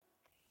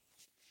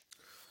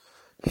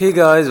Hey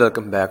guys,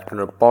 welcome back to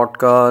another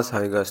podcast.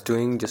 How you guys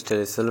doing? Just tell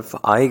yourself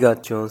I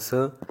got you,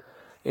 sir.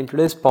 In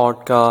today's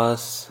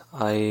podcast,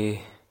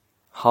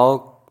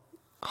 how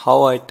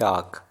how I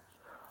talk.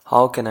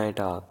 How can I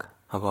talk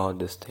about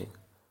this thing?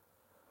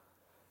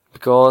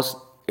 Because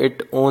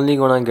it only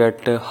gonna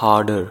get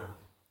harder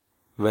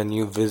when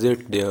you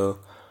visit there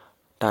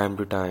time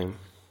to time.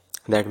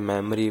 That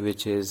memory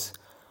which is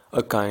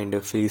a kind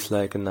of feels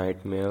like a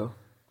nightmare.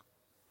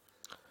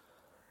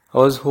 I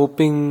was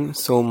hoping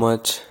so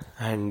much,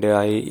 and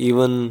I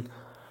even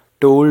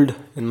told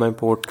in my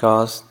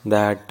podcast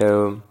that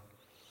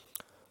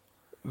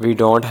we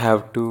don't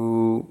have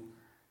to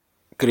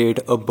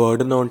create a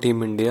burden on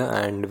Team India,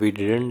 and we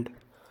didn't.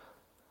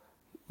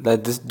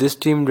 That this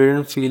team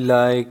didn't feel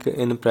like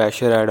in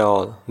pressure at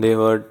all. They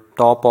were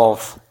top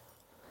of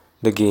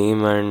the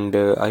game, and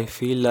I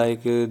feel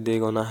like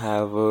they're gonna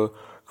have a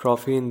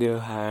trophy in their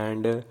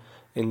hand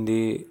in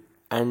the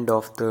end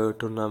of the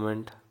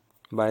tournament.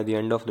 By the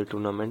end of the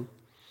tournament,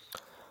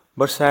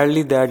 but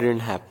sadly that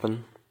didn't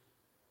happen.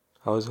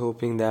 I was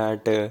hoping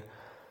that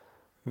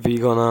we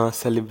gonna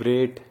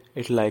celebrate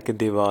it like a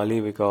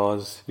Diwali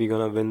because we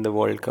gonna win the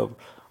World Cup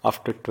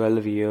after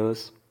 12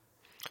 years.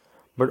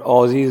 But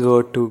Aussies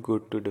were too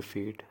good to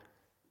defeat.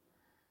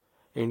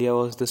 India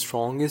was the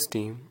strongest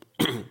team,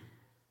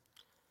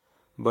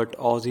 but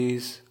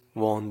Aussies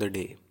won the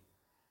day.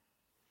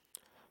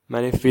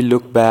 Man, if we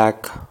look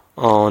back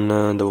on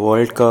the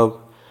World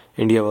Cup,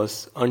 India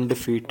was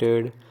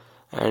undefeated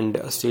and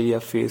Australia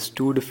faced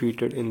two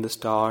defeated in the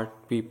start.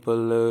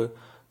 People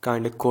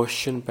kind of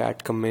question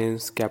Pat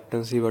Cummins'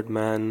 captaincy, but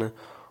man,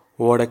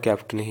 what a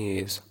captain he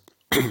is.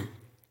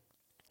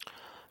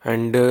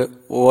 And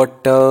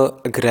what a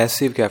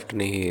aggressive captain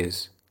he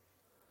is.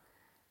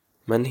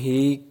 Man,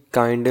 he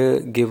kind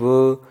of give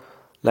a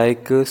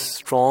like a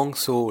strong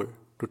soul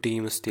to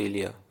Team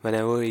Australia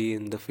whenever he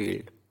in the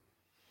field.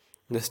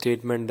 The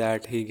statement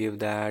that he gave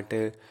that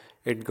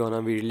it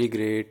gonna be really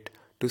great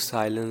to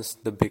silence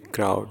the big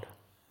crowd.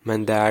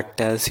 Man, that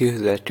tells you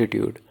his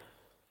attitude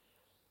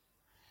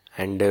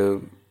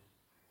and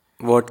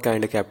what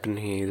kind of captain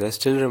he is. I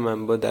still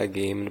remember that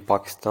game in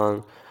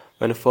Pakistan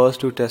when the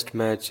first two test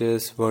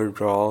matches were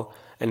draw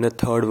and the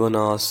third one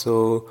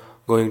also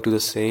going to the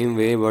same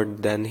way,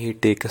 but then he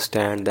take a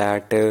stand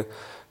that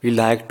we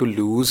like to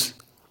lose,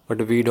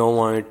 but we don't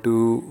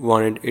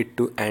wanted it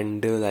to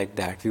end like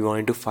that. We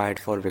wanted to fight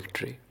for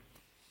victory.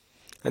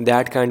 And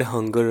that kind of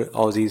hunger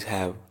Aussies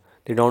have.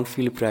 They don't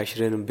feel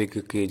pressure in big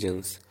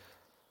occasions.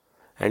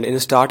 And in the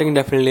starting,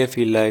 definitely I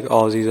feel like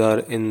Aussies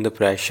are in the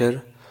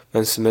pressure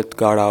when Smith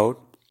got out.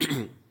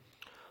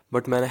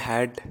 But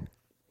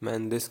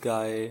man, this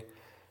guy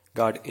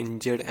got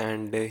injured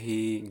and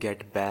he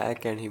get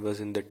back and he was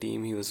in the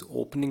team. He was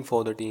opening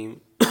for the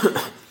team.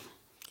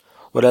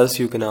 What else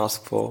you can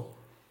ask for?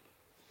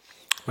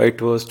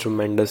 It was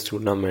tremendous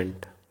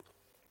tournament.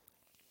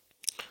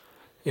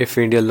 If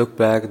India look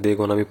back, they're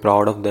gonna be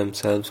proud of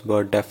themselves,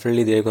 but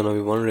definitely they're gonna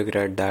be one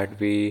regret that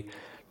we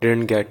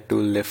didn't get to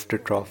lift a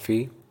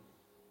trophy.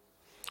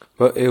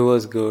 But it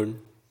was good.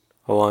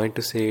 I wanted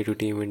to say to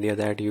Team India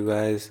that you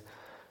guys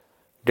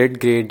did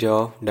great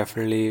job.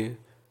 Definitely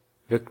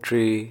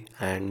victory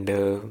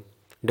and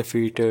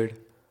defeated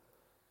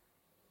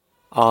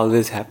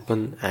always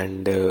happen,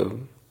 and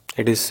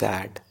it is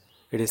sad.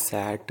 It is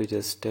sad to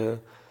just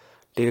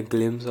take a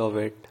glimpse of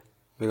it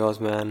because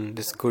man,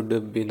 this could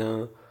have been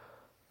a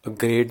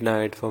great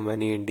night for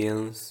many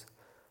Indians.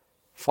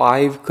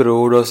 5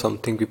 crore or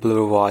something people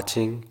were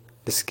watching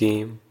this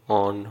game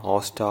on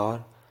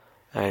Hotstar,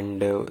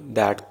 and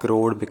that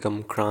crowd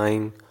become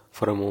crying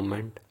for a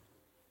moment.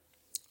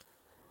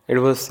 It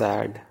was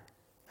sad,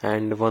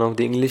 and one of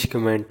the English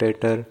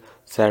commentator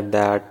said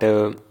that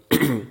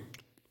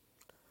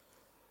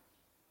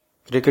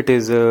cricket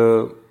is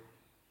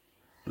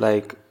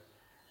like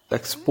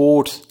like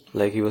sports.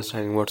 Like he was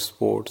talking about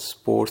sports.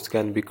 Sports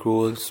can be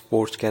cruel.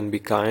 Sports can be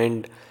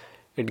kind.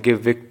 It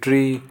gives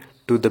victory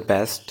to the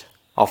best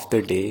of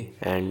the day,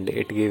 and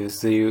it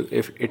gives you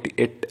if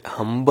it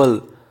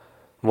humble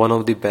one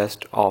of the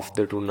best of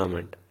the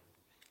tournament.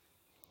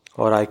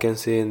 Or I can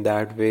say in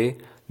that way,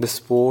 the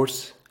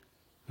sports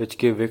which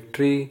give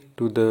victory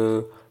to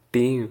the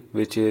team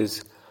which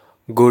is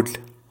good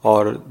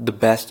or the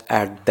best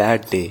at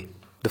that day,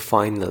 the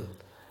final,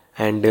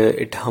 and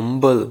it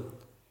humble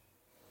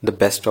the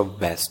best of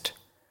best.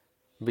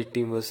 Big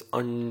team was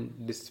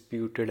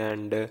undisputed,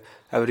 and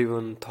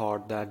everyone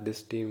thought that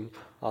this team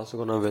also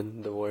gonna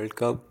win the World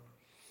Cup.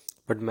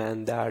 But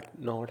man, that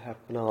not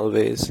happen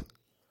always.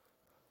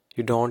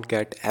 You don't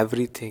get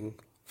everything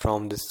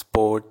from this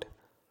sport.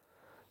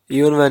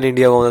 Even when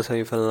India won the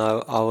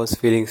semi-final, I was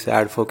feeling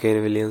sad for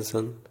Kane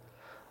Williamson.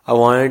 I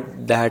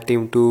wanted that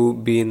team to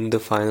be in the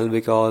final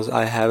because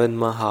I have in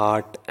my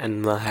heart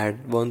and my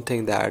head one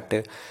thing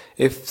that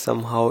if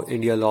somehow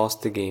India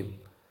lost the game,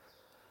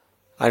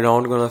 I'm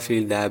not gonna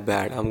feel that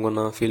bad. I'm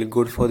gonna feel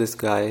good for this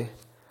guy,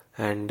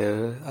 and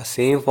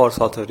same for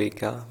South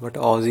Africa. But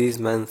Aussies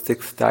man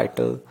sixth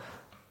title,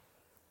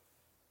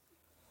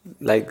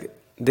 like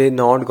they're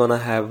not gonna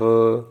have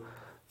a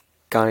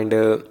kind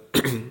of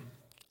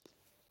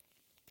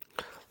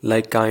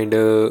kind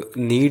of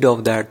need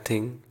of that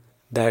thing.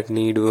 That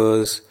need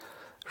was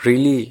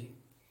really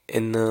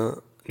in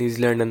New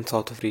Zealand and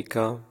South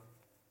Africa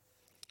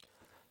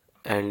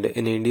and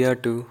in India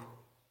too.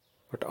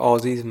 But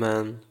Aussies,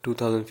 man,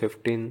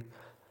 2015,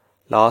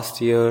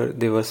 last year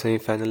they were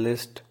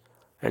semi-finalist,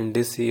 and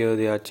this year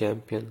they are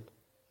champion.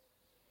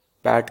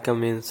 Pat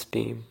Cummins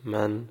team,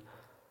 man,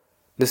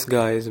 this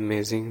guy is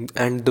amazing,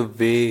 and the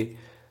way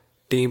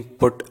team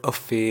put a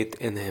faith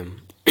in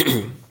him,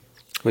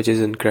 which is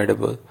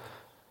incredible.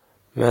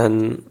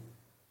 Man,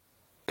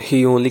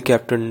 he only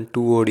captained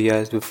two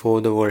ODIs before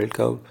the World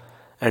Cup,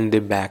 and they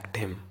backed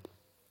him.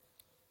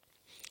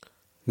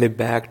 They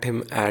backed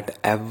him at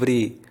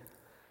every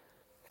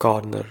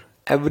corner.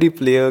 Every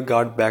player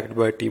got backed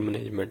by team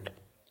management.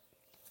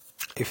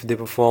 If they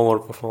perform or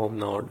perform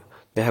not,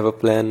 they have a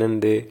plan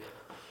and they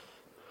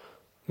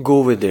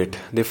go with it.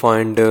 They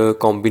find a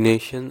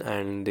combination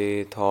and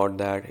they thought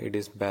that it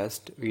is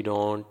best. We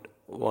don't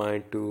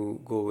want to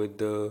go with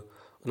the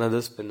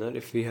another spinner.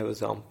 If we have a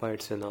Zampa,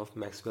 it's enough.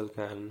 Maxwell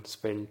can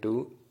spin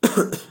too.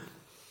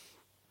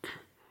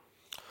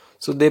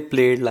 So they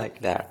played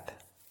like that.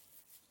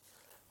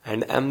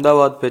 And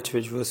Ahmedabad pitch,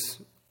 which was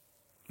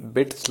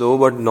bit slow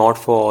but not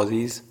for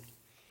Aussies.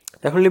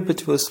 Definitely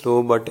pitch was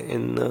slow, but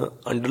in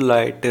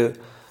underlight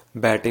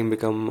batting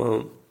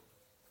become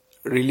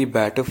really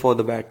better for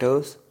the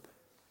batters.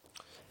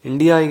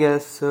 India, I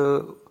guess,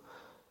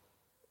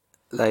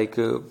 like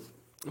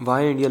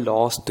why India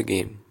lost the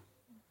game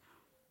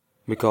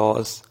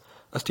because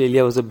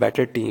Australia was a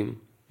better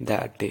team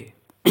that day.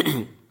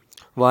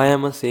 Why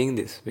am I saying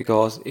this?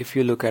 Because if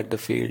you look at the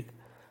field,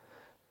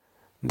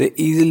 they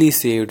easily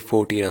saved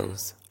 40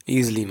 runs.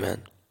 Easily,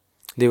 man.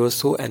 They were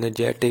so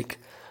energetic,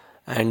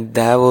 and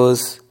that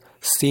was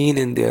seen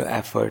in their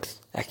efforts.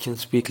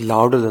 Actions speak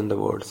louder than the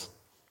words.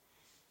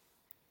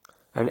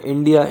 And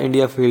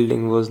India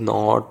fielding was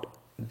not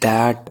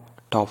that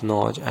top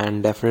notch,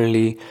 and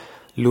definitely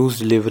loose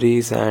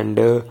deliveries. And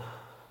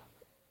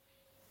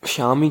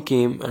Shami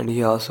came and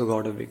he also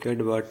got a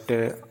wicket, but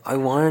I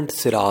want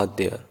Siraj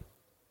there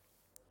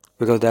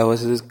because that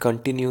was his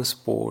continuous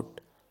sport.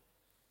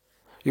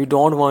 You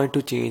don't want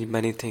to change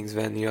many things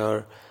when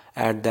you're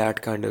at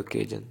that kind of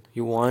occasion.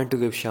 You want to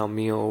give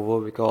Shami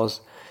over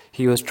because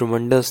he was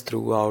tremendous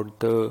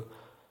throughout the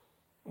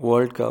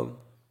World Cup.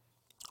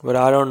 But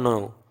I don't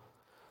know.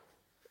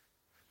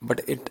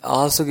 But it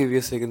also gives you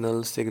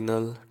a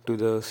signal to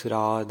the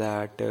Siraj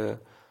that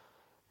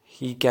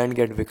he can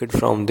get wicket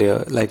from there.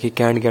 Like he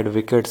can get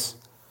wickets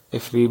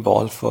if we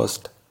ball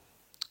first.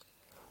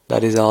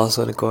 That is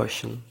also a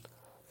question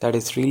that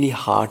is really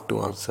hard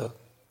to answer.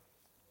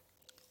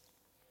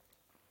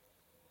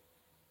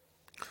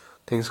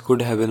 Things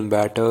could have been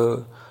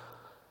better.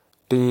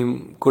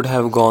 Team could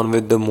have gone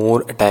with the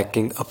more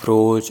attacking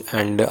approach,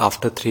 and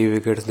after three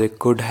wickets, they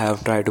could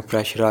have tried to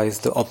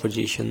pressurize the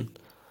opposition.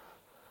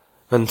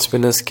 When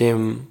spinners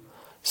came,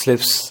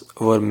 slip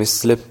were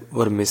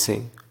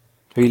missing.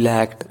 We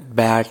lacked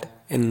bat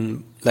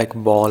in like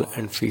ball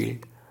and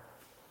field.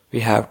 We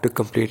have to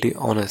completely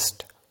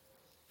honest.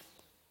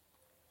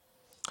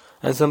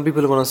 And some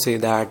people wanna say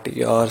that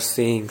you're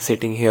saying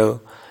sitting here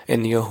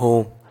in your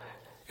home,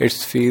 it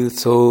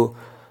feels so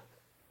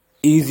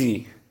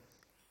easy.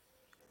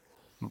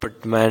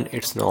 But man,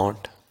 it's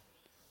not.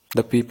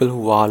 The people who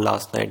won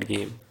last night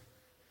game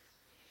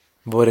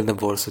were in a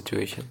worse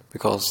situation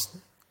because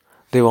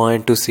they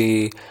wanted to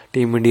see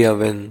Team India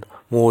win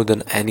more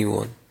than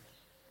anyone.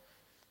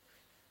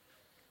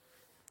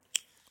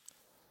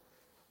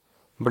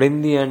 But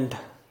in the end,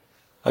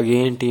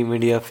 again, Team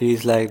India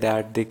feels like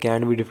that they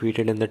can be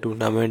defeated in the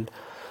tournament,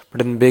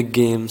 but in big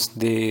games,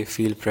 they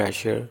feel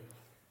pressure.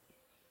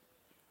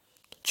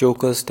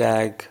 Chokers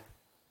tag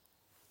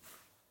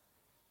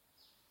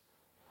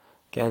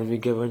can be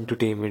given to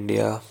Team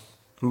India,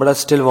 but I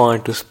still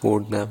want to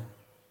support them.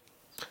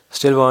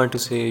 Still want to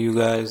say you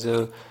guys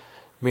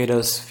made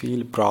us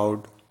feel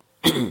proud.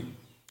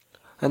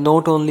 And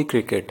not only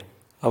cricket,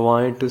 I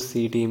want to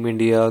see Team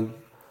India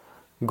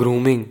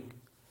grooming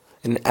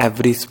in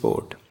every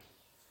sport.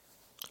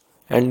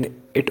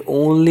 And it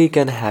only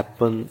can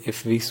happen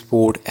if we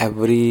support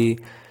every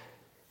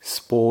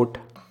sport,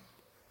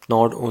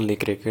 not only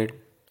cricket.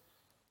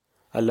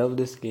 I love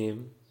this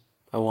game.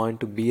 I want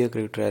to be a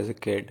cricketer as a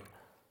kid.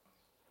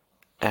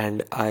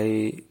 And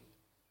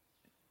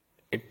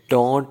it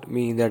don't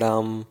mean that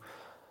I'm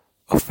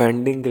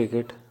offending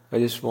cricket. I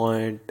just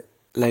want,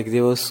 like,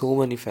 there were so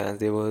many fans.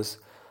 There was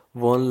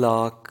 1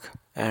 lakh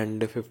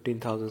and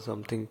 15,000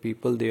 something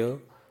people there.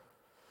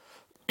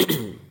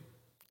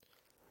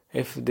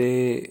 If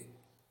they,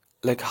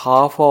 like,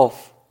 half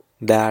of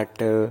that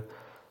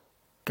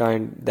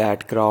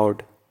that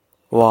crowd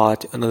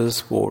watch another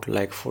sport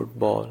like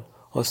football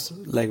or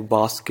like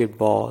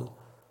basketball,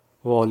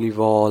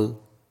 volleyball,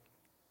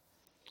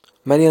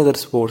 many other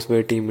sports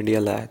where Team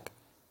India lack.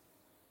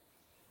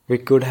 We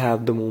could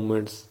have the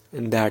moments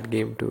in that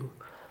game too.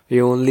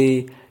 We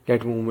only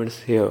get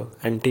moments here,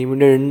 and Team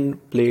India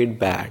didn't play it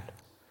bad.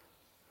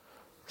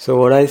 So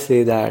what I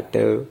say that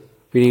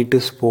we need to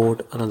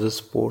support another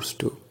sports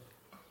too,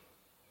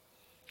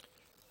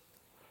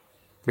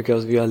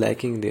 because we are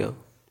lacking there.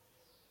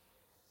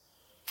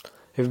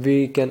 If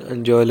we can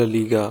enjoy La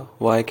Liga,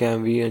 why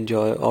can we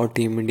enjoy our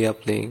team India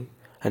playing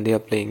and they are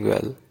playing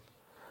well?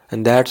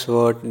 And that's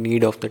what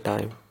need of the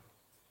time.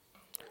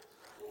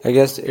 I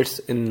guess it's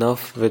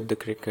enough with the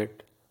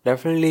cricket.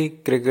 Definitely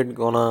cricket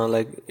gonna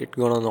like it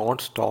gonna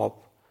not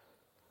stop,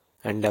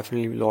 and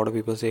definitely a lot of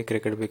people say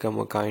cricket become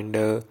a kind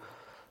of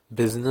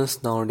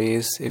business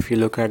nowadays if you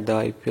look at the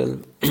IPL.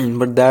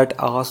 But that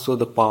also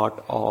the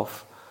part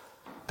of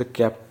the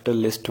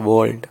capitalist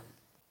world.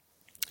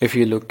 If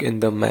you look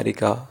in the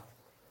America,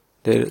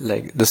 there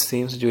like the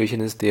same situation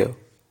is there.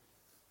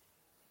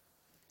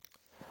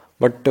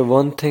 But the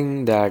one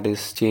thing that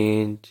is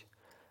changed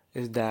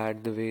is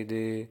that the way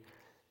they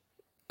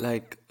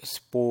like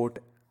sport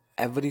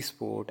every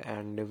sport,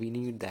 and we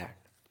need that.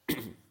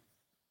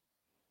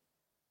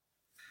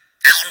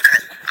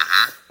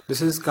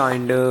 This is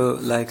kind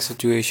of like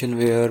situation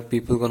where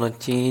people gonna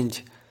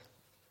change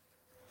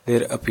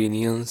their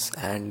opinions,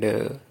 and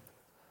they're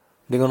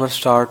gonna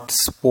start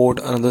sport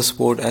another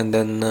sport, and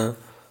then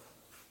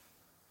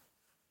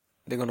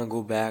they're gonna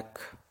go back,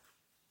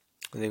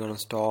 they're gonna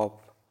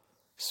stop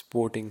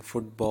sporting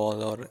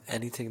football or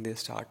anything they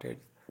started.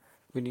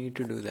 We need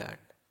to do that.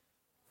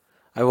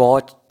 I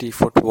watched the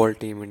football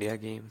team India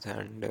games,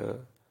 and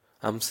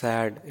I'm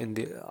sad in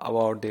the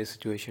about their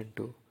situation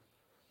too.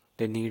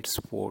 They need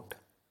sport,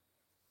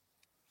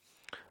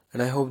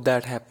 and I hope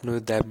that happens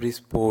with every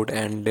sport,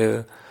 and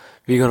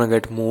we're gonna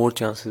get more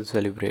chances to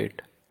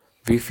celebrate.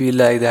 We feel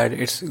like that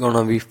it's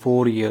gonna be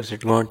 4 years.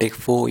 It's gonna take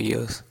 4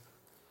 years,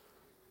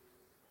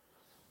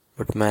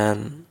 but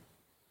man,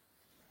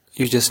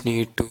 you just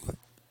need to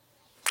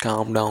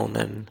calm down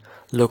and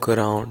look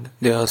around.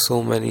 There are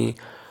so many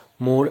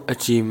more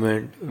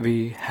achievement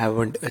we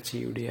haven't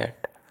achieved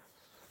yet.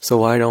 So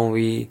why don't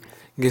we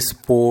give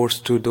sports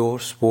to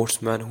those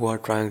sportsmen who are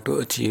trying to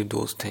achieve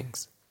those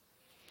things?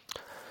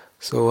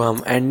 So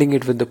I'm ending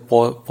it with the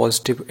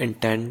positive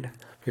intent,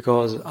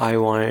 because I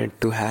wanted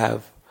to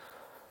have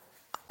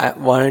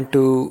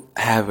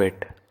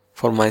it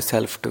for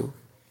myself too,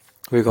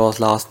 because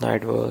last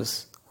night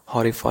was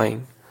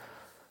horrifying.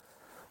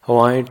 I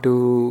wanted to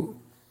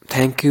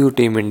thank you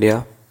Team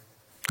India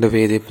the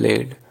way they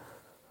played,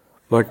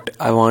 but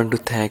I want to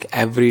thank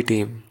every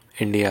team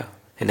India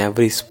in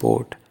every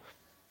sport.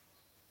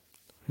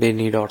 They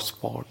need our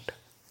sport.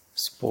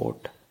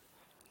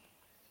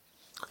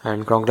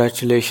 And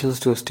congratulations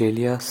to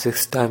Australia,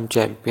 six-time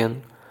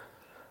champion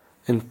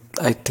in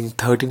I think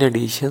 13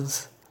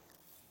 editions.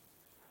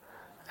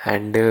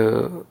 And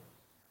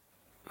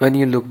when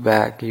you look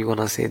back, you're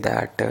gonna say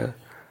that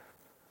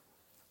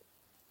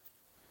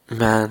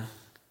man,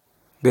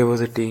 there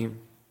was a team.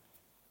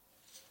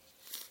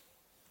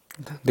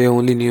 They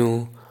only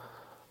knew,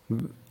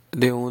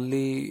 they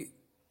only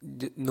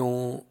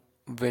know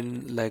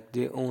when, like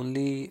they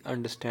only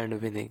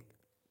understand winning.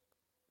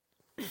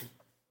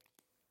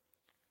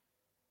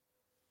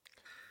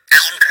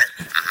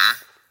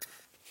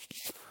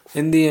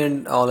 In the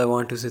end, all I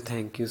want to say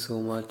thank you so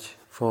much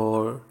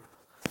for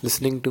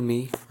listening to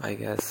me. I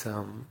guess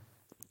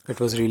it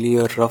was really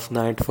a rough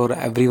night for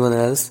everyone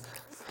else.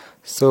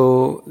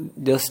 So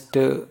just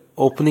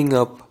opening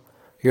up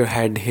your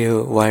head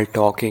here while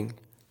talking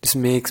just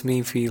makes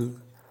me feel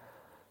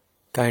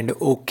kind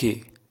of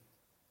okay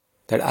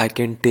that I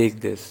can take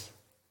this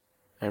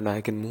and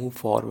I can move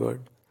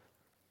forward.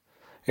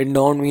 It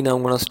don't mean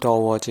I'm gonna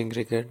stop watching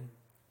cricket,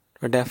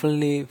 but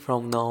definitely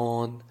from now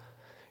on,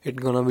 it's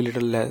gonna be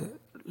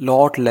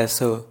lot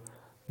lesser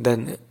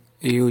than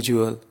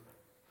usual,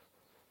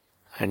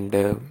 and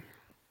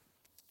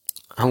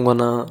I'm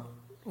gonna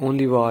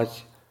only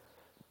watch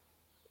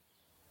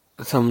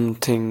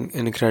something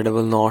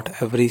incredible.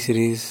 Not every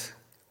series.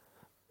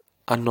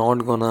 I'm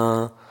not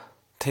gonna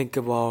think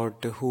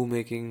about who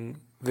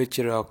making which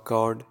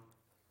record.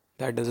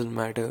 That doesn't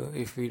matter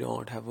if we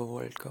don't have a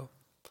World Cup.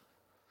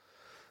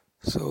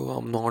 So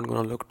I'm not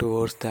gonna look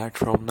towards that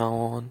from now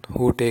on.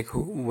 Who take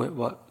who,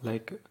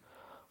 like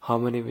how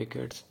many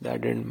wickets? That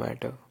didn't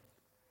matter.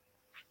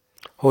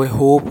 I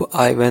hope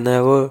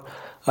whenever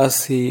I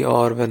see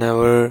or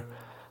whenever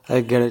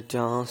I get a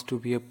chance to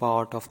be a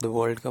part of the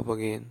World Cup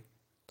again,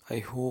 I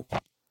hope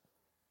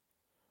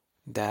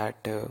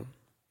that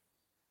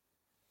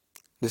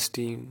this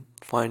team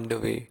find a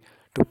way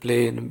to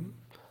play in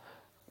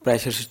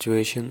pressure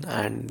situation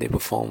and they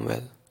perform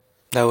well.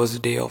 That was the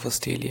day of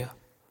Australia,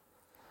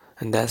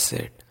 and that's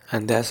it.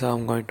 And that's how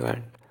I'm going to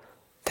end.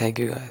 Thank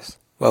you guys.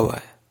 Bye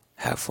bye.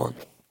 Have fun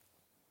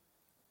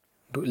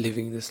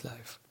living this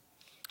life.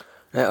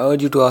 I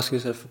urge you to ask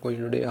yourself a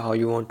question today: how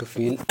you want to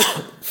feel.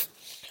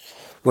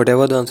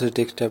 Whatever the answer,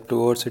 take step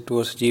towards it,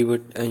 towards achieve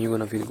it, and you're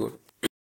gonna feel good.